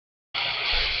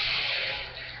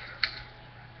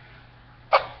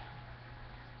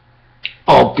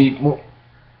beat more.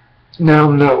 Now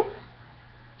no,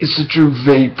 it's a true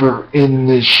vapor in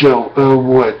the show of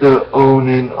what the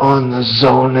owning on the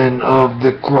zoning of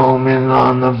the chroming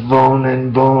on the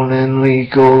vonin, boning,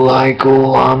 legal,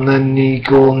 lycal, I'm the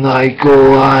Nico,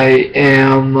 Nico, I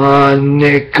am a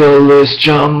Nicholas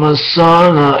John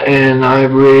Messana, and I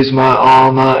raise my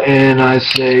armor and I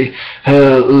say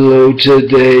hello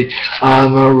today.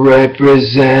 I'm a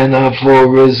representative for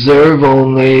reserve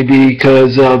only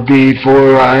because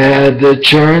before I had the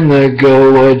turn to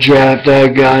go a draft I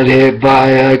got hit by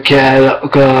a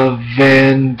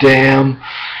Van Dam.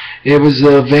 It was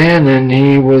a van and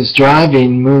he was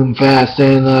driving moon fast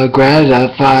and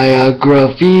gratify a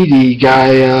graffiti guy,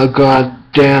 a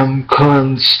goddamn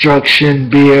construction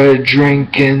beer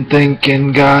drinking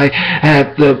thinking guy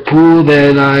at the pool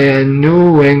that I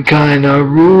knew and kinda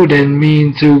rude and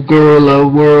mean to girl a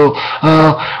whirl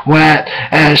wet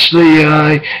Ashley.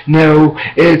 I know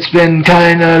it's been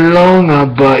kinda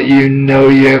long but you know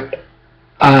you're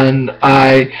and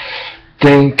I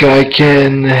think I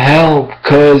can help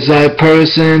 'cause I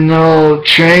personal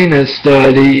trainer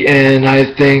study and I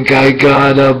think I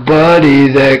got a buddy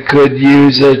that could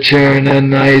use a churn, a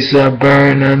nice a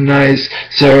burn, a nice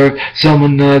serve,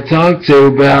 someone to talk to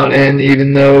about. And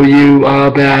even though you are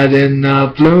bad in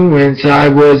affluence, I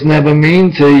was never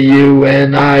mean to you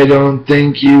and I don't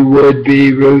think you would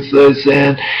be ruthless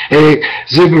and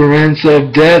exuberance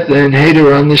of death and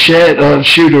hater on the shed of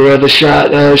shooter of the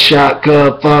shot, a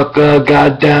shotgun fucker,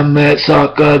 goddamn it,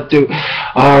 sucker, do.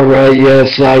 Alright,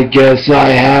 yes, I guess I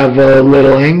have a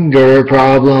little anger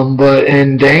problem, but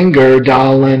in anger,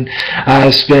 darling,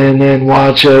 I spin and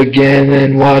watch again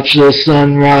and watch the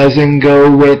sun rise and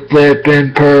go with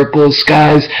flipping purple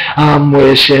skies. I'm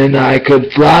wishing I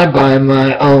could fly by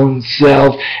my own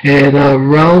self in a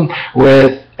room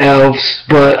with elves,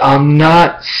 but I'm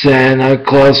not Santa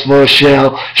Claus for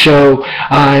show.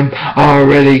 I'm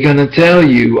already gonna tell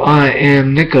you, I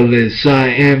am Nicholas, I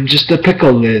am just a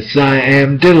pickleless, I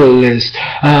am diddleless,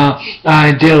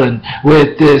 I dealin'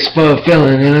 with this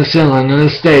fulfillin' and a cillin' and a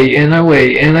stay and a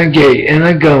wait and a gate and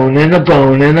a gone and a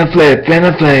bone and a flip and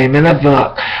a flame and a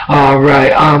fuck.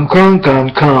 Alright, I'm crunk,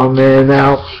 I'm coming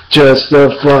out just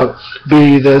to fuck.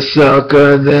 Be the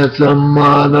sucker that's a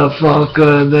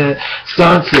motherfucker that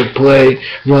starts to play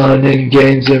running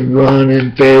games and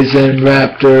running phase and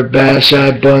raptor bash. I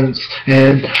bunts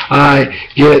and I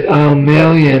get a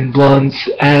million blunts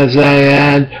as I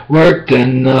had worked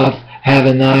enough.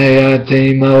 Haven't I a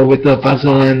demo with the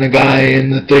fossil and the guy in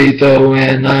the 3-0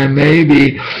 and I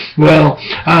maybe, well,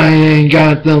 I ain't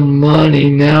got the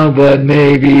money now, but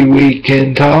maybe we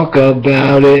can talk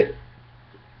about it.